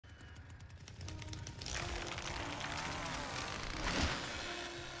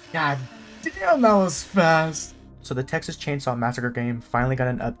God damn, that was fast. So the Texas Chainsaw Massacre game finally got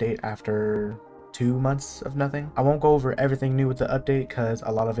an update after 2 months of nothing. I won't go over everything new with the update because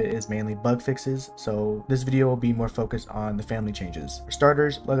a lot of it is mainly bug fixes, so this video will be more focused on the family changes. For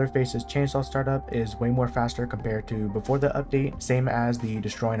starters, Leatherface's chainsaw startup is way more faster compared to before the update. Same as the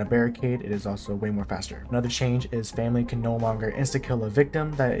destroying a barricade, it is also way more faster. Another change is family can no longer insta-kill a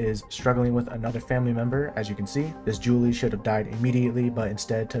victim that is struggling with another family member. As you can see, this Julie should have died immediately, but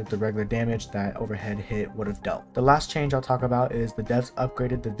instead took the regular damage that overhead hit would have dealt. The last change I'll talk about is the devs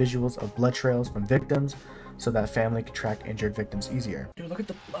upgraded the visuals of blood trails from victims so that family can track injured victims easier. Dude, look at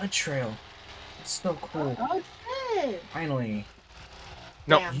the blood trail. It's so cool. Oh shit! Finally.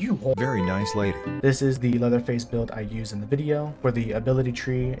 No. Damn. You Very nice lady. This is the Leatherface build I use in the video. For the ability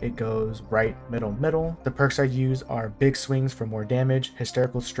tree, it goes right, middle, middle. The perks I use are big swings for more damage,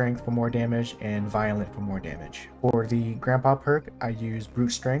 hysterical strength for more damage, and violent for more damage. For the grandpa perk, I use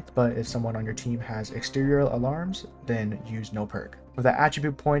brute strength, but if someone on your team has exterior alarms, then use no perk. For the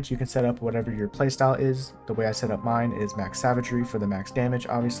attribute points, you can set up whatever your playstyle is. The way I set up mine is max savagery for the max damage,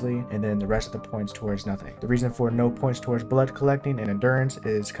 obviously, and then the rest of the points towards nothing. The reason for no points towards blood collecting and endurance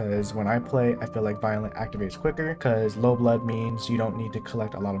is because when I play, I feel like violent activates quicker, because low blood means you don't need to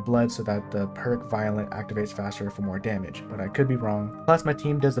collect a lot of blood so that the perk violent activates faster for more damage, but I could be wrong. Plus, my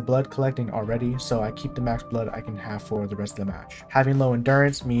team does the blood collecting already, so I keep the max blood I can have for the rest of the match. Having low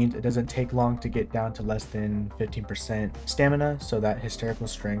endurance means it doesn't take long to get down to less than 15% stamina, so that hysterical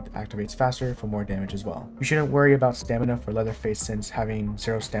strength activates faster for more damage as well. You shouldn't worry about stamina for Leatherface since having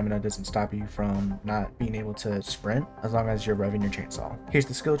 0 stamina doesn't stop you from not being able to sprint as long as you're revving your chainsaw. Here's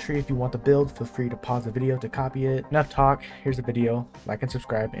the skill tree. If you want the build, feel free to pause the video to copy it. Enough talk, here's the video. Like and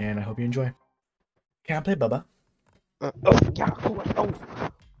subscribe, and I hope you enjoy. Can I play Bubba? Oh, yeah. Oh.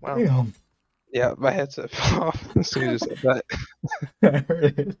 Wow. Damn. Yeah, my headset fell off as soon as you said I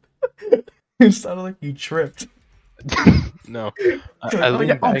heard it. It sounded like you tripped. that. No. I Oh, yeah.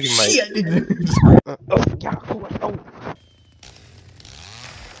 leaned back Oh, in shit. my. Oh, yeah. Oh.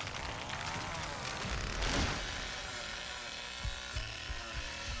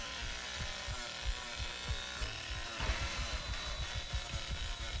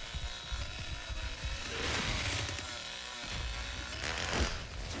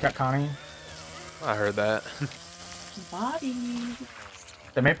 Got Connie. I heard that. Body.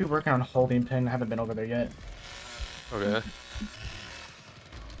 They may be working on holding pin. I haven't been over there yet. Okay.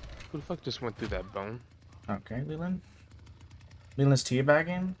 Who the fuck just went through that bone? Okay, Leland. Leland's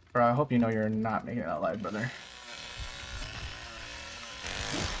teabagging? Bro, I hope you know you're not making it out alive, brother.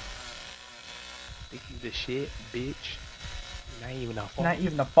 Think you the shit, bitch. Not even a fault. Not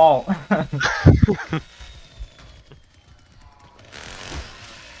even a fault.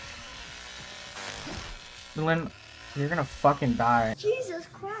 Leland, you're gonna fucking die. Jesus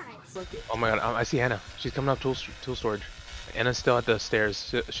Christ. Oh my god, I see Anna. She's coming up tool storage. Anna's still at the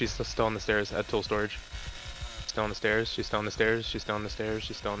stairs. She's still on the stairs at tool storage. Still on the stairs. She's still on the stairs. She's still on the stairs.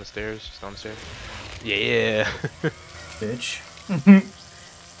 She's still on the stairs. She's still on the stairs. Yeah. Bitch.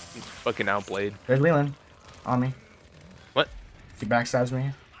 Fucking outplayed. There's Leland. On me. What? He backstabs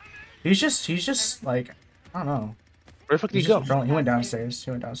me. He's just like, I don't know. Where the fuck did He's he go? just trolling. He went downstairs.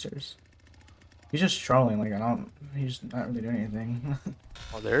 He's just trolling, like he's not really doing anything.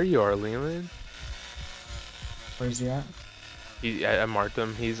 Oh, there you are, Leland. Where's he at? I marked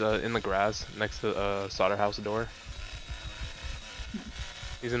him. He's in the grass next to slaughterhouse door.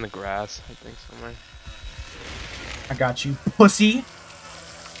 He's in the grass, I think, somewhere. I got you, pussy.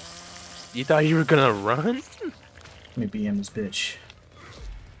 You thought you were gonna run? Let me BM this bitch.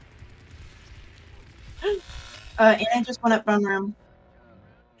 Anna just went up bone room.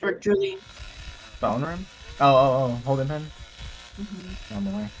 For Julie. Bone room? Oh, holding pin? Mm-hmm. On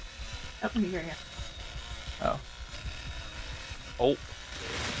the way. Oh, here. Oh. Oh.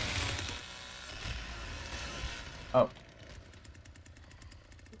 Oh.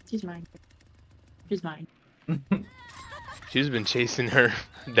 She's mine. She's mine. She's been chasing her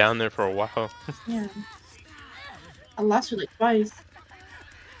down there for a while. Yeah. I lost her like twice.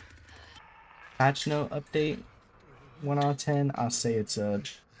 Patch note update. 1 out of 10. I'll say it's a...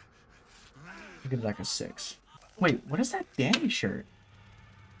 I'll give it like a 6. Wait, what is that Danny shirt?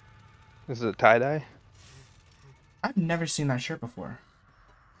 This is a tie-dye? I've never seen that shirt before.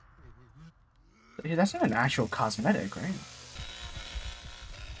 Hey, that's not an actual cosmetic, right?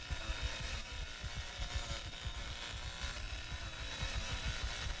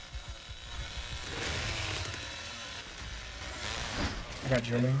 I got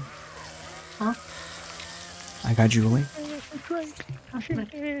Julie. Huh? I got Julie. Oh,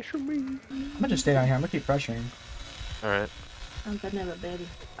 I'm gonna just stay down here. I'm gonna keep pressuring. Alright. I'm vanilla, baby.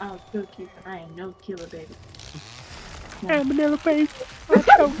 I'll cook you, but I ain't no killer, baby. I'm a Leatherface. I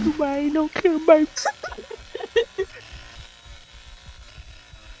told you I ain't no killer, baby.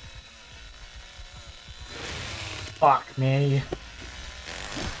 Fuck me.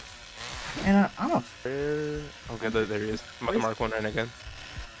 And I'm a. Okay, there he is. I'm about to mark one right again.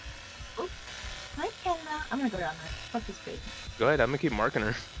 I cannot. I'm gonna go down there. Fuck this baby. Go ahead, I'm gonna keep marking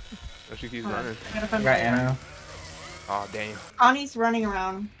her. So she keeps Hold on. running. I gotta I find got my Anna. Oh, damn. Connie's running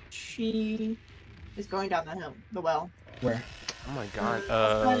around. She is going down the hill, the well. Where? Oh my god.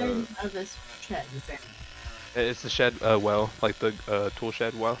 Outside of this shed. It's the shed, well, like the, tool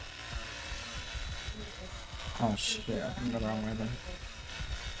shed well. Oh shit, I'm going the wrong way then.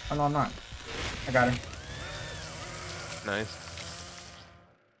 Oh no, I'm not. I got her. Nice.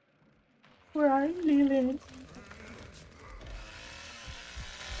 Where are you, Leland?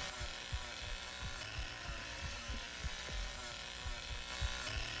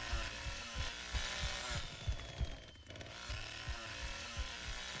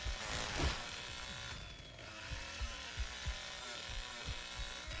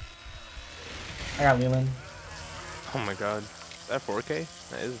 I got Leland. Oh my god. Is that 4K?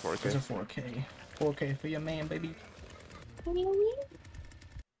 That is 4K. There's a 4K. 4K for your man, baby.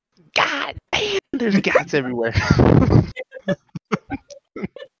 God damn, there's cats everywhere. I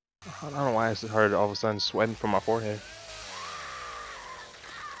don't know why it's hard all of a sudden sweating from my forehead.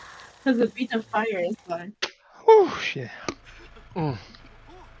 Because the beat of fire is fun. Whew, shit. Mm.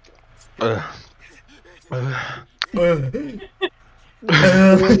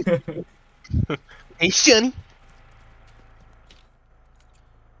 Hey, Sonny.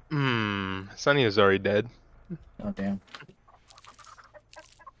 Sonny is already dead. Oh damn.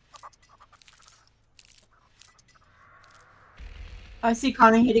 I see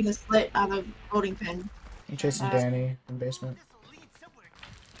Connie hitting a slit out of holding pin. You chasing Danny in the basement?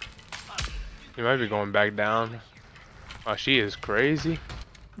 You might be going back down. Oh, she is crazy.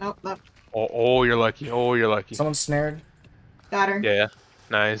 Nope, nope. Oh, you're lucky. Oh, you're lucky. Someone's snared. Got her. Yeah,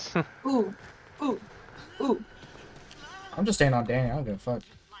 nice. Ooh, ooh, ooh. I'm just staying on Danny. I don't give a fuck.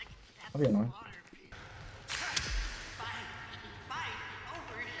 I'll be alone.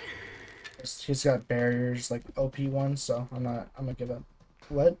 He's got barriers, like OP ones, so I'm gonna give up.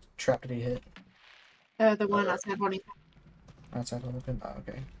 What trap did he hit? The one outside holding pin. Outside of the pin? Oh,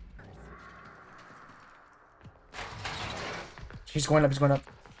 okay. He's going up, he's going up.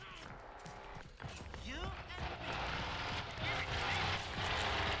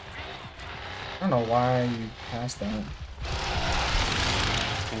 I don't know why you passed that.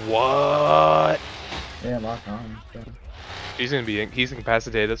 What? Yeah, lock on. Yeah. He's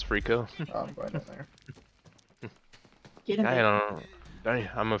incapacitated. That's free kill. Oh, I'm going in there. Get him, I baby. don't know. Dang,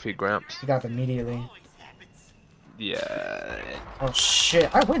 I'm gonna feed Gramps. He got up immediately. Yeah. Oh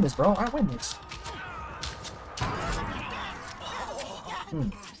shit, I win this, bro. I win this. I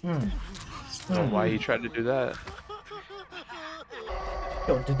don't know why he tried to do that.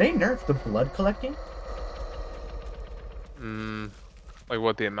 Yo, did they nerf the blood collecting? Like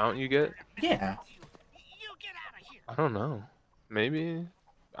what, the amount you get? Yeah. I don't know. Maybe.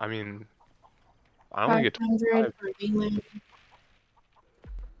 I mean, I only get 500 25. for England.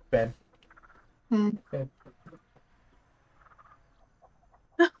 Bad. Hmm. Bad.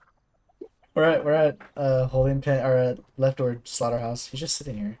 We're at holding pen or leftover slaughterhouse. He's just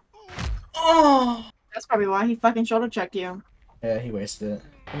sitting here. Oh! That's probably why he fucking shoulder checked you. Yeah, he wasted it.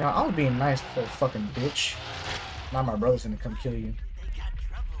 You know, I was being nice for a fucking bitch. Now my brother's gonna come kill you.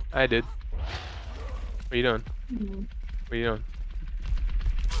 I did. What are you doing? What are you doing?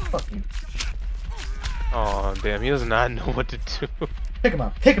 Fuck you. Oh, damn, he does not know what to do. Pick him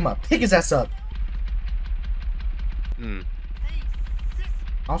up. Pick him up. Pick his ass up. I'm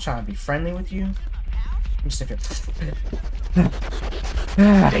trying to be friendly with you. I'm just thinking. Damn.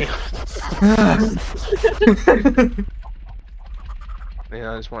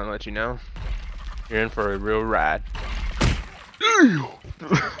 Yeah, I just want to let you know. You're in for a real ride.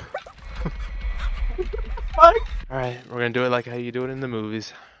 Alright, we're gonna do it like how you do it in the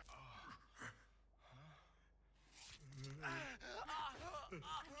movies.